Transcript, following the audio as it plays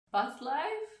Past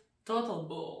life? Total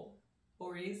bull.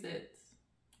 Or is it?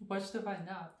 Watch to find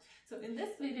out. So in this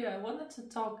video I wanted to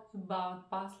talk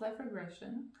about past life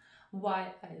regression,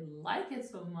 why I like it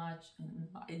so much, and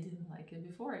I didn't like it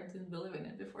before, I didn't believe in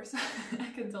it before, so I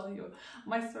can tell you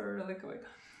my story really quick.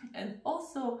 And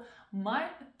also my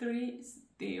 3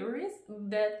 theories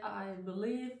that I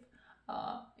believe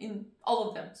in all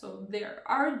of them. So they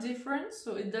are different,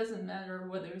 so it doesn't matter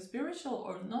whether you're spiritual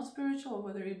or not spiritual,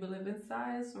 whether you believe in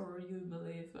science or you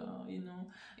believe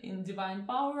in divine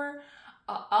power.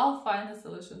 I'll find a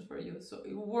solution for you, so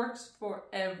it works for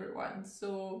everyone.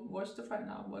 So watch to find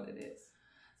out what it is.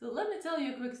 So let me tell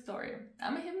you a quick story.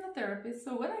 I'm a hypnotherapist,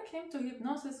 so when I came to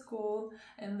hypnosis school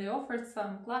and they offered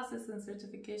some classes and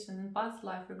certification in past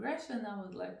life regression, I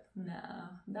was like, nah,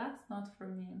 that's not for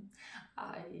me.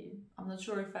 I'm not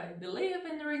sure if I believe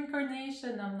in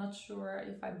reincarnation, I'm not sure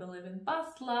if I believe in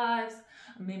past lives,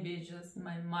 maybe just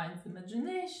my mind's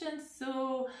imagination,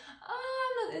 so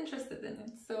I'm not interested in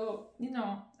it. So,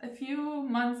 a few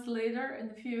months later and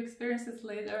a few experiences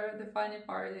later, the funny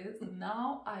part is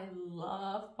now I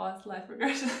love past life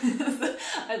regression.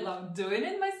 I love doing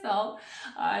it myself.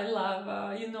 I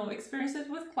love, experiences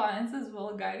with clients as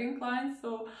well, guiding clients.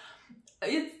 So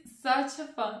it's such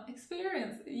a fun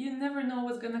experience. You never know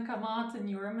what's gonna come out in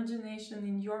your imagination,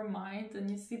 in your mind, and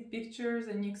you see pictures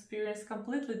and you experience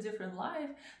completely different life.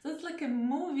 So it's like a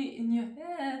movie in your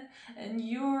head, and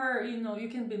you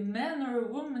can be man or a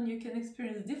woman, you can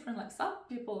experience different, like some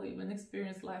people even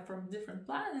experience life from different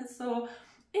planets. So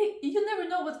you never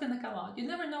know what's gonna come out. You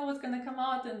never know what's gonna come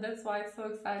out, and that's why it's so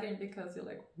exciting, because you're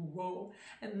like, whoa.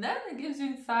 And then it gives you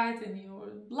insight in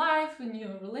your life, in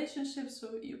your relationships, so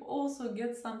you also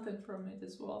get something from it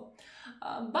as well.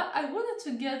 But I wanted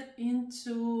to get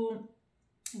into,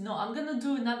 I'm gonna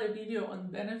do another video on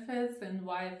benefits and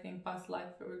why I think past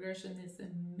life regression is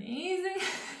amazing.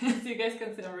 As you guys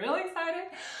can see, I'm really excited.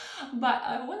 But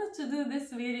I wanted to do this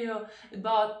video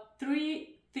about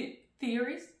 3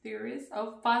 theories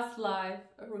of past life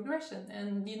regression,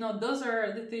 and those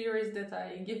are the theories that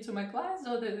I give to my clients.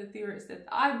 Those are the theories that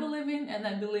I believe in, and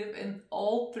I believe in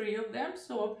all 3 of them.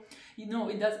 So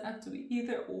it doesn't have to be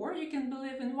either or. You can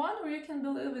believe in one, or you can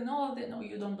believe in all of them. No,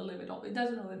 you don't believe in all. It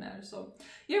doesn't really matter. So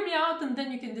hear me out, and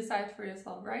then you can decide for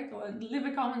yourself, right? Or leave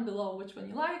a comment below which one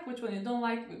you like, which one you don't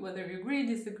like, whether you agree,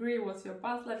 disagree, what's your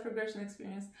past life regression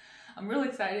experience. I'm really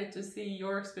excited to see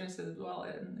your experiences as well,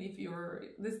 and if you're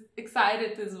this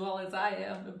excited as well as I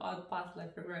am about past life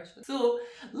regression. So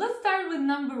let's start with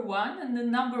number 1, and the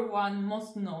number 1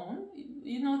 most known,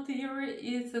 theory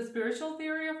is a spiritual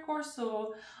theory, of course.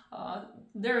 So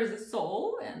there is a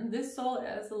soul, and this soul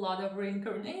has a lot of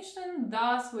reincarnation.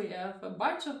 Thus, we have a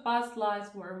bunch of past lives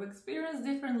where we experience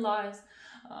different lives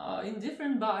in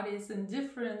different bodies, in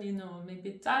different,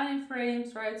 maybe time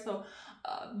frames, right? So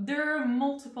there are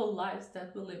multiple lives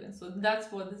that we live in. So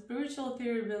that's what the spiritual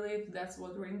theory believes, that's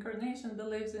what reincarnation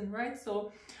believes in, right?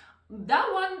 So that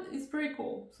one is pretty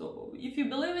cool. So if you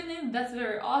believe in it, that's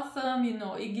very awesome.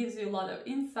 It gives you a lot of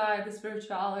insight, the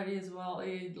spirituality as well.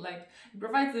 It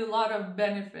provides you a lot of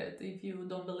benefit. If you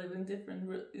don't believe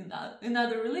in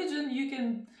another religion, you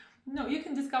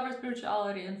can discover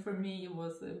spirituality, and for me it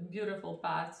was a beautiful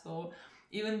path. So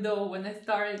even though when I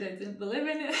started I didn't believe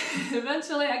in it,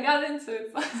 eventually I got into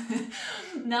it.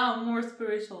 Now I'm more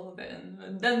spiritual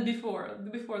than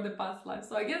before the past life.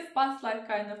 So I guess past life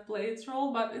kind of plays its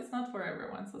role, but it's not for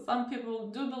everyone. So some people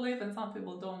do believe and some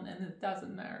people don't, and it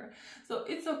doesn't matter. So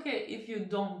it's okay if you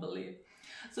don't believe.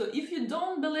 So if you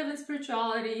don't believe in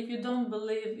spirituality, if you don't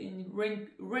believe in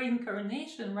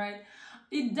reincarnation, right,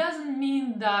 it doesn't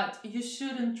mean that you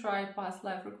shouldn't try past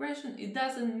life regression. It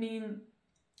doesn't mean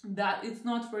that it's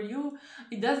not for you.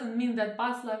 It doesn't mean that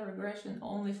past life regression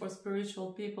only for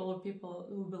spiritual people or people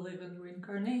who believe in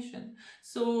reincarnation.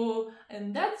 So,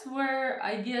 and that's where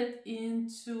I get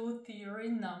into theory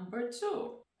number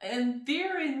 2. And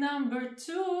theory number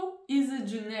 2 is a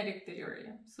genetic theory.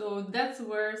 So that's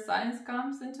where science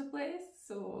comes into place.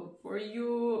 So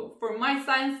for my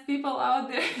science people out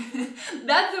there,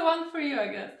 that's the one for you, I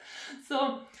guess.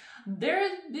 So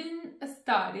there's been a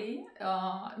study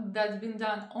that's been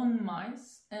done on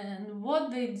mice, and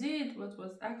what they did, what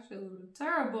was actually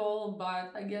terrible,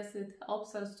 but I guess it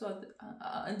helps us to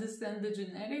understand the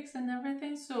genetics and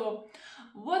everything. So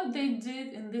what they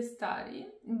did in this study,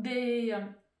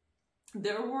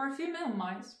 there were female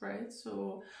mice, right?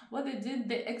 So what they did,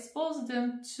 they exposed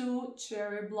them to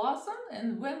cherry blossom,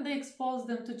 and when they exposed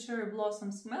them to cherry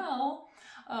blossom smell,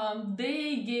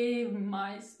 they gave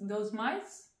those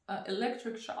mice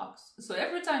electric shocks. So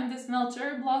every time they smell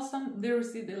cherry blossom, they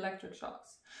receive the electric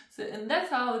shocks. So, and that's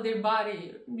how their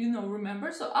body,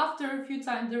 remembers. So after a few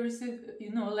times they receive,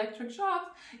 electric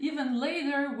shocks, even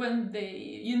later when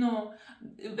they,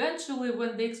 eventually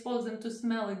when they expose them to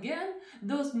smell again,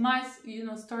 those mice,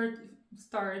 start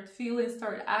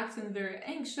acting very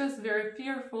anxious, very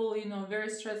fearful, very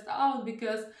stressed out,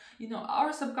 because,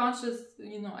 our subconscious,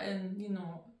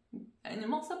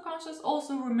 animal subconscious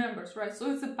also remembers, right?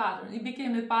 So it's a pattern. It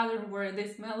became a pattern where they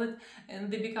smell it and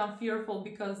they become fearful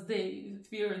because they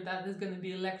fear that there's going to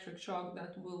be electric shock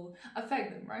that will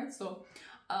affect them, right? So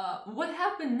what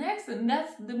happened next, and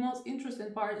that's the most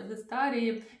interesting part of the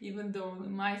study, even though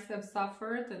mice have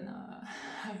suffered, and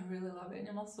I really love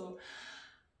animals, so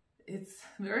it's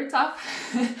very tough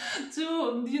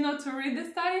to read the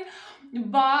study.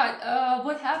 But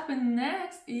what happened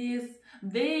next is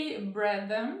they bred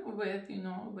them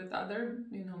with other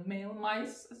male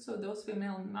mice, so those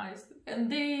female mice,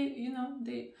 and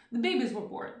the babies were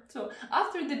born. So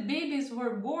after the babies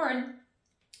were born,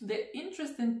 the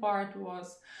interesting part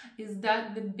is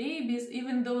that the babies,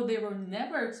 even though they were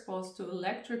never exposed to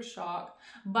electric shock,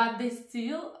 but they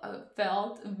still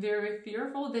felt very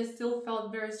fearful, they still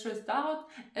felt very stressed out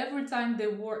every time they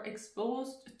were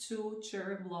exposed to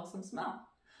cherry blossom smell.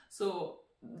 So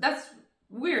that's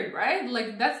weird, right?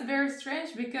 Like, that's very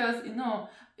strange, because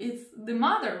it's the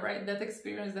mother, right, that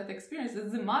experience.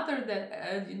 It's the mother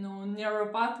that neural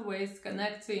pathways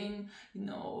connecting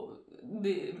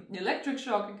the electric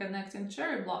shock and connecting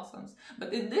cherry blossoms.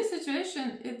 But in this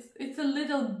situation, it's a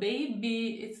little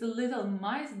baby, it's a little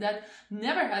mice that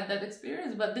never had that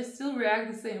experience, but they still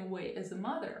react the same way as a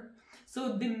mother.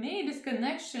 So they made this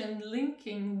connection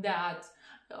linking that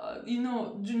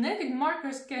genetic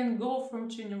markers can go from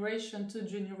generation to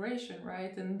generation,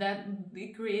 right? And that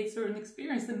it creates certain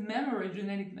experience and memory,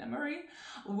 genetic memory,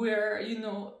 where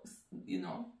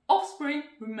offspring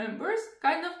remembers,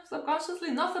 kind of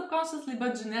subconsciously, not subconsciously,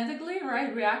 but genetically,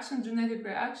 right? Genetic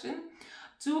reaction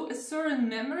to a certain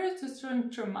memory, to a certain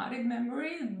traumatic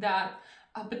memory that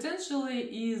potentially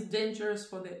is dangerous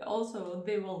for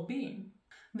their well-being.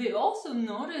 They also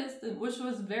noticed, which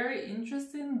was very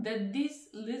interesting, that these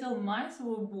little mice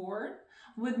were born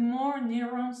with more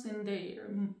neurons in their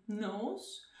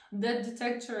nose that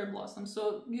detect cherry blossom.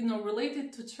 So,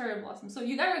 related to cherry blossom. So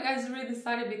you gotta guys read the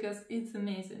study because it's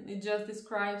amazing. It just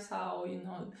describes how,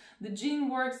 the gene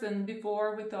works. And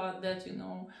before we thought that,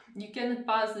 you cannot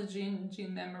pass the gene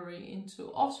memory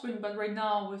into offspring. But right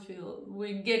now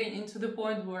we're getting into the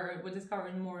point where we're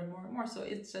discovering more and more and more. So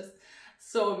it's just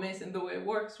so amazing the way it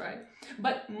works, right?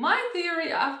 But my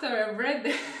theory after I read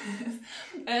this,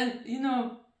 and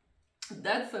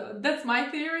that's my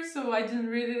theory, so I didn't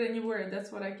read it anywhere.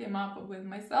 That's what I came up with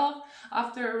myself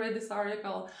after I read this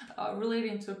article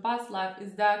relating to past life,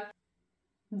 is that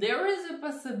there is a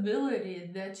possibility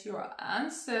that your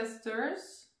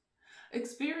ancestors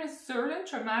experienced certain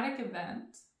traumatic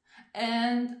events,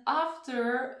 and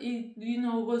after it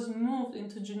was moved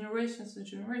into generations to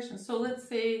generations. So let's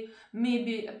say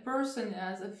maybe a person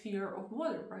has a fear of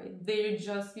water, right? They're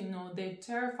just they're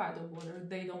terrified of water,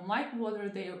 they don't like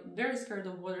water, they're scared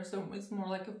of water, so it's more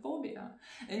like a phobia.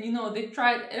 And they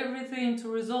tried everything to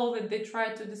resolve it, they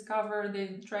tried to discover,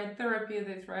 they tried therapy,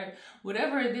 they tried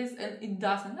whatever it is, and it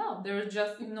doesn't help. They're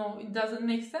just it doesn't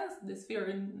make sense, this fear,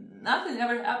 and nothing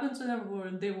ever happened to them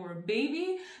where they were a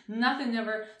baby, nothing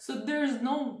ever. So there's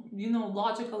no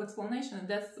logical explanation. And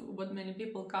that's what many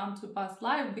people come to past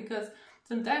life, because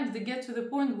sometimes they get to the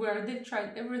point where they've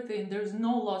tried everything, there's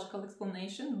no logical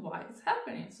explanation why it's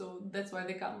happening. So that's why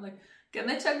they come like, can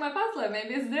I check my past life?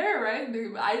 Maybe it's there, right?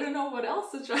 I don't know what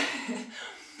else to try.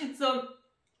 So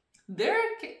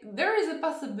there is a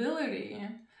possibility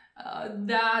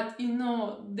that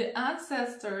the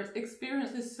ancestors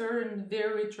experienced a certain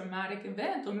very traumatic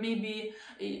event, or maybe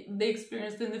they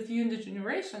experienced in a few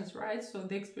generations, right? So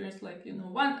they experienced like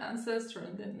one ancestor,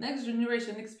 and the next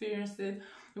generation experienced it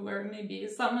where maybe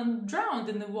someone drowned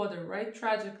in the water, right,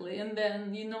 tragically, and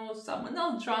then someone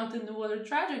else drowned in the water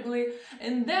tragically,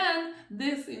 and then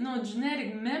this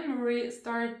genetic memory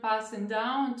started passing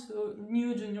down to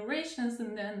new generations,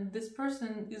 and then this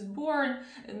person is born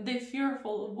and they're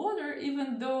fearful of water,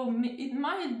 even though it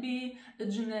might be a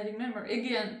genetic memory.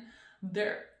 Again,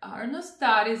 there are no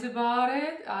studies about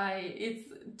it. It's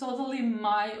totally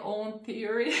my own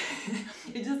theory.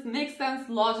 It just makes sense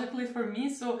logically for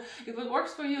me. So if it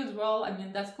works for you as well, I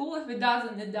mean, that's cool. If it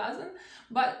doesn't, it doesn't.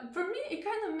 But for me, it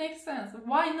kind of makes sense.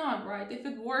 Why not, right? If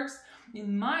it works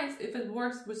in mice, if it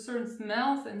works with certain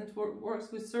smells and it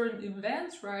works with certain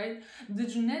events, right, the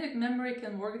genetic memory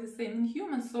can work the same in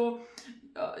humans. So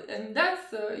and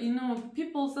that's you know,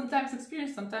 people sometimes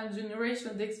experience, sometimes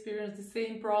generations, they experience the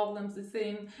same problems, the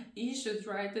same issues,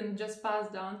 right, and just pass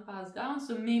down.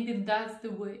 So maybe that's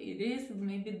the way it is.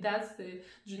 Maybe that's the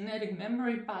genetic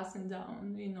memory passing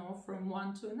down, you know, from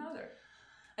one to another.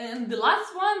 And the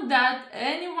last one that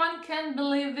anyone can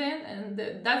believe in,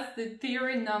 and that's the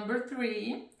theory number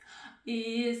 3,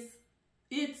 is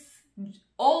it's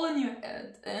all in your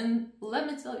head. And let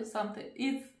me tell you something,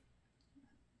 it's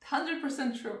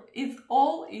 100% true. It's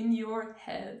all in your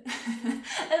head.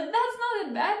 And that's not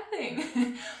a bad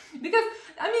thing. Because,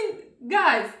 I mean,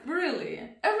 guys, really,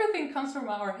 everything comes from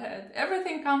our head.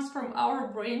 Everything comes from our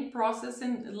brain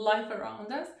processing life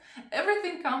around us.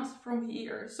 Everything comes from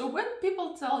here. So when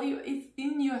people tell you it's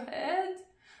in your head,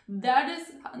 that is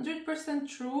 100%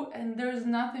 true, and there's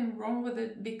nothing wrong with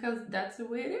it, because that's the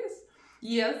way it is.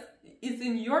 Yes, it's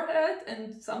in your head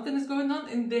and something is going on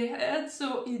in their head,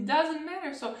 so it doesn't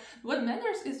matter. So what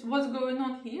matters is what's going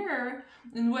on here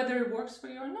and whether it works for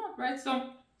you or not, right? So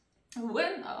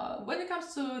when it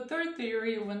comes to third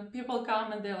theory, when people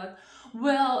come and they're like,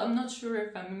 well, I'm not sure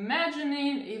if I'm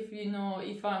imagining, if, you know,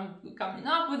 if I'm coming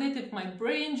up with it, if my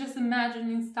brain just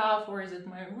imagining stuff, or is it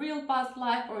my real past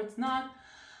life, or it's not.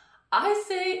 I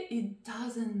say it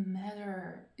doesn't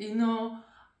matter, you know,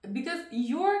 because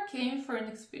you came for an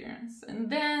experience,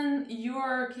 and then you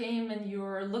came and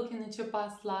you're looking at your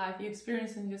past life, you're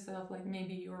experiencing yourself like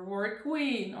maybe you were a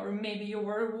queen, or maybe you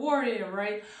were a warrior,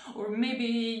 right? Or maybe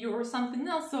you were something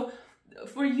else. So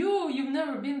for you, you've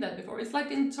never been that before. It's like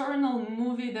internal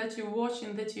movie that you're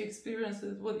watching, that you experience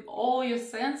it with all your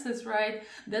senses, right?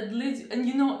 That leads you, and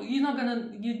you know, you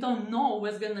don't know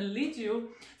what's gonna lead you.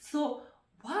 So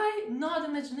why not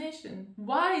imagination?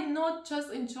 Why not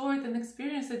just enjoy it and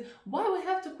experience it? Why we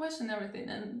have to question everything?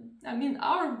 And I mean,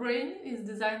 our brain is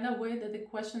designed that way, that it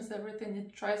questions everything.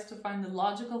 It tries to find a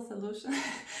logical solution.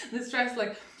 It tries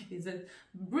like, is it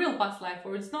real past life,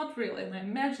 or it's not real? Am I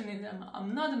imagining?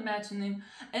 I'm not imagining.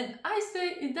 And I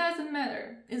say it doesn't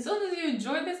matter. As soon as you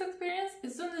enjoy this experience,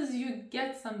 as soon as you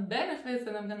get some benefits,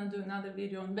 and I'm gonna do another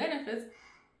video on benefits,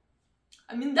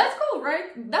 I mean, that's cool,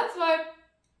 right? That's why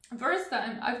first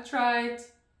time I've tried,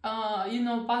 you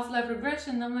know, past life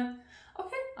regression, I'm like,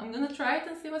 okay, I'm gonna try it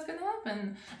and see what's gonna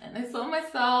happen. And I saw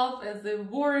myself as a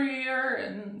warrior,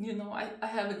 and, you know, I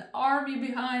have an army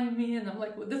behind me, and I'm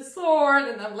like with the sword,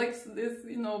 and I'm like this,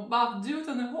 you know, buff dude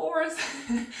on a horse.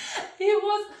 It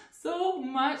was so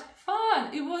much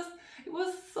fun. It was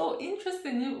so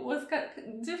interesting. It was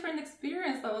a different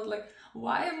experience. I was like,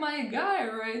 why am I a guy,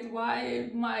 right? Why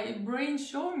my brain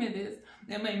showed me this?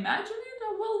 Am I imagining it?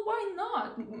 Well, why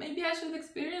not? Maybe I should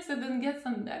experience it and get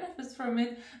some benefits from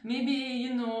it. Maybe,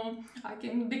 you know, I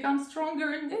can become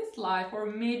stronger in this life, or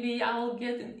maybe I'll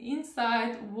get an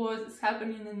insight what's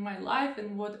happening in my life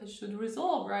and what I should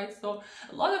resolve, right? So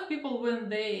a lot of people, when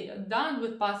they are done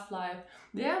with past life,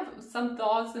 they have some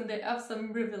thoughts and they have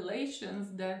some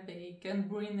revelations that they can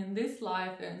bring in this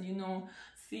life, and, you know,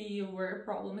 see where a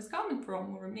problem is coming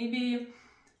from, or maybe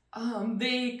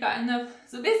they kind of,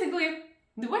 so basically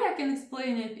the way I can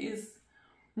explain it is,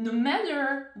 no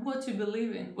matter what you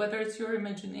believe in, whether it's your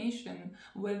imagination,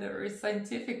 whether it's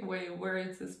scientific way, whether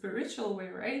it's a spiritual way,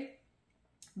 right?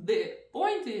 The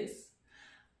point is,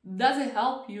 does it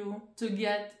help you to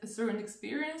get a certain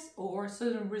experience or a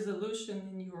certain resolution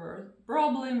in your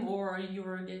problem, or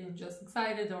you're getting just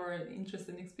excited or an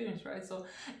interesting experience, right? So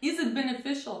is it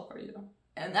beneficial for you?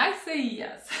 And I say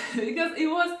yes, because it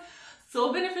was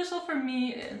so beneficial for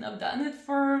me, and I've done it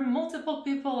for multiple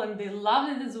people and they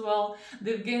loved it as well.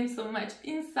 They've gained so much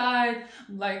insight.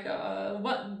 Like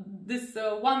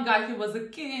one guy, he was a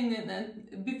king, and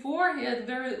then before he had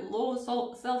very low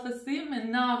self-esteem,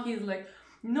 and now he's like,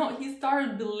 no, he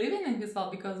started believing in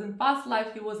himself, because in past life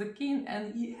he was a king,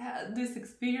 and he had this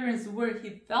experience where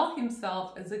he felt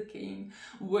himself as a king,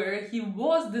 where he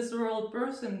was this royal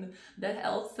person that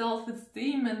held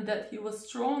self-esteem, and that he was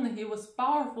strong and he was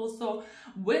powerful. So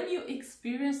when you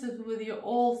experience it with your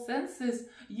all senses,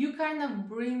 you kind of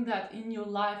bring that in your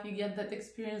life. You get that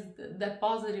experience, that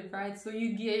positive, right? So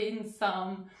you gain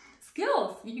some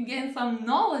skills, you gain some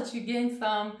knowledge, you gain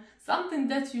something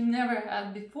that you never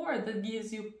had before, that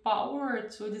gives you power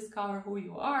to discover who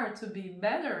you are, to be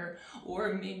better.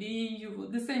 Or maybe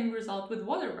the same result with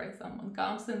water, right? Someone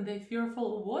comes and they're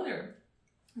fearful of water.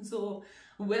 So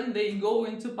when they go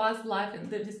into past life and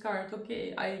they discover,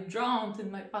 okay, I drowned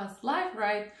in my past life,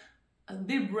 right?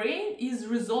 The brain is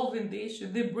resolving the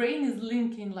issue. The brain is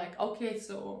linking like, okay,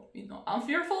 so, you know, I'm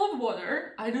fearful of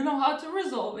water. I don't know how to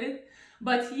resolve it.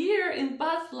 But here in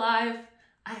past life,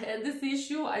 I had this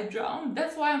issue, I drowned,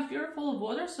 that's why I'm fearful of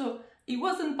water. So it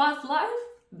wasn't past life,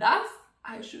 that's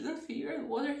I shouldn't fear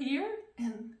water here,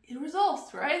 and it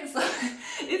resolves, right? So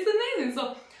it's amazing.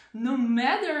 So no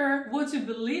matter what you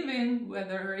believe in,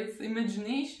 whether it's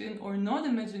imagination or not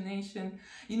imagination,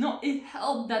 you know, it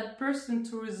helped that person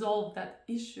to resolve that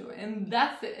issue, and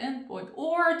that's the end point,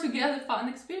 or to get a fun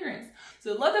experience.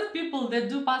 So a lot of people that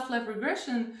do past life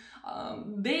regression,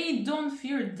 they don't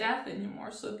fear death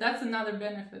anymore. So that's another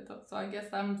benefit. So I guess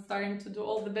I'm starting to do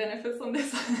all the benefits on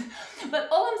this. But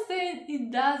all I'm saying,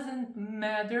 it doesn't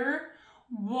matter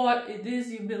what it is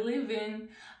you believe in,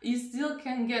 you still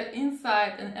can get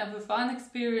insight and have a fun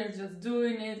experience just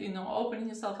doing it, you know, opening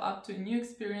yourself up to a new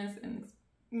experience, and,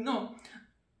 you know,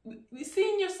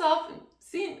 seeing yourself,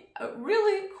 seeing a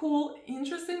really cool,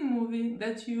 interesting movie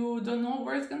that you don't know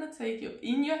where it's gonna take you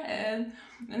in your head,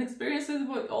 and experience it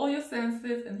with all your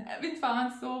senses and having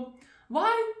fun. So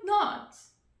why not?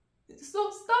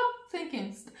 So stop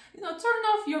thinking, you know, turn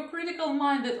off your critical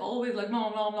mind that always like, no,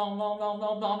 no, no, no, no,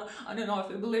 no, no, I don't know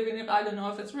if I believe in it, I don't know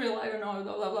if it's real, I don't know,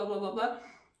 blah, blah, blah, blah, blah, blah.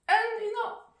 And, you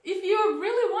know, if you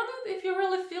really want it, if you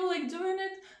really feel like doing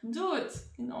it, do it,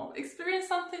 you know, experience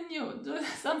something new, do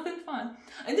something fun.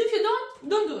 And if you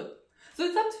don't do it. So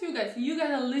it's up to you guys. You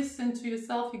gotta listen to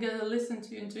yourself, you gotta listen to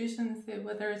your intuition and say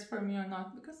whether it's for me or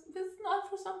not, because it's not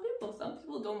for some people. Some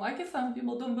people don't like it, some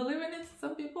people don't believe in it,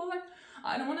 some people like,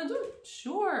 I don't want to do it.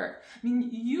 Sure. I mean,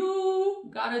 you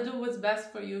gotta do what's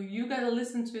best for you. You gotta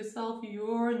listen to yourself.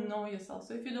 You know yourself.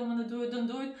 So if you don't want to do it, don't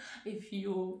do it. If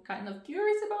you're kind of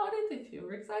curious about it, if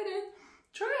you're excited,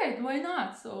 try it. Why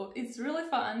not? So it's really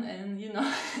fun. And, you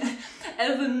know,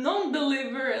 as a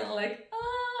non-believer and like,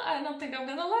 I don't think I'm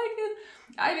gonna like it,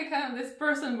 I become this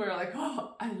person where like,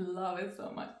 oh, I love it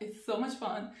so much. It's so much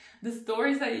fun. The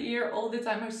stories I hear all the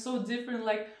time are so different.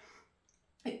 Like,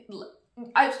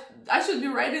 I should be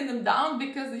writing them down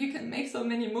because you can make so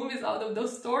many movies out of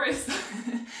those stories.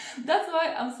 That's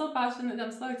why I'm so passionate,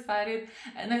 I'm so excited,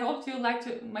 and I hope you liked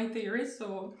my theories.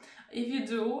 So if you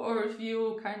do, or if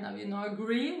you kind of, you know,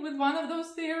 agree with one of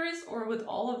those theories or with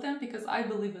all of them, because I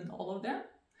believe in all of them.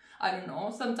 I don't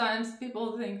know, sometimes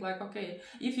people think like, okay,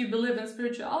 if you believe in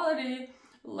spirituality,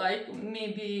 like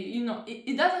maybe, you know,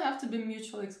 it doesn't have to be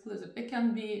mutually exclusive. It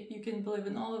can be, you can believe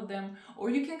in all of them, or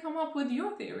you can come up with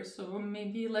your theory. So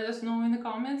maybe let us know in the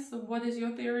comments, what is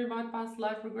your theory about past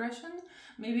life regression?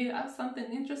 Maybe you have something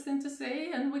interesting to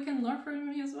say and we can learn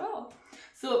from you as well.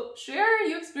 So share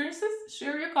your experiences,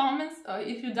 share your comments.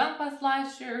 If you've done past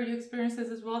lives, share your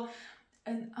experiences as well.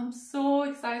 And I'm so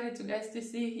excited to guys to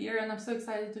see here, and I'm so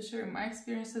excited to share my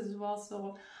experiences as well.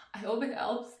 So I hope it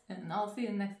helps, and I'll see you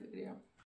in the next video.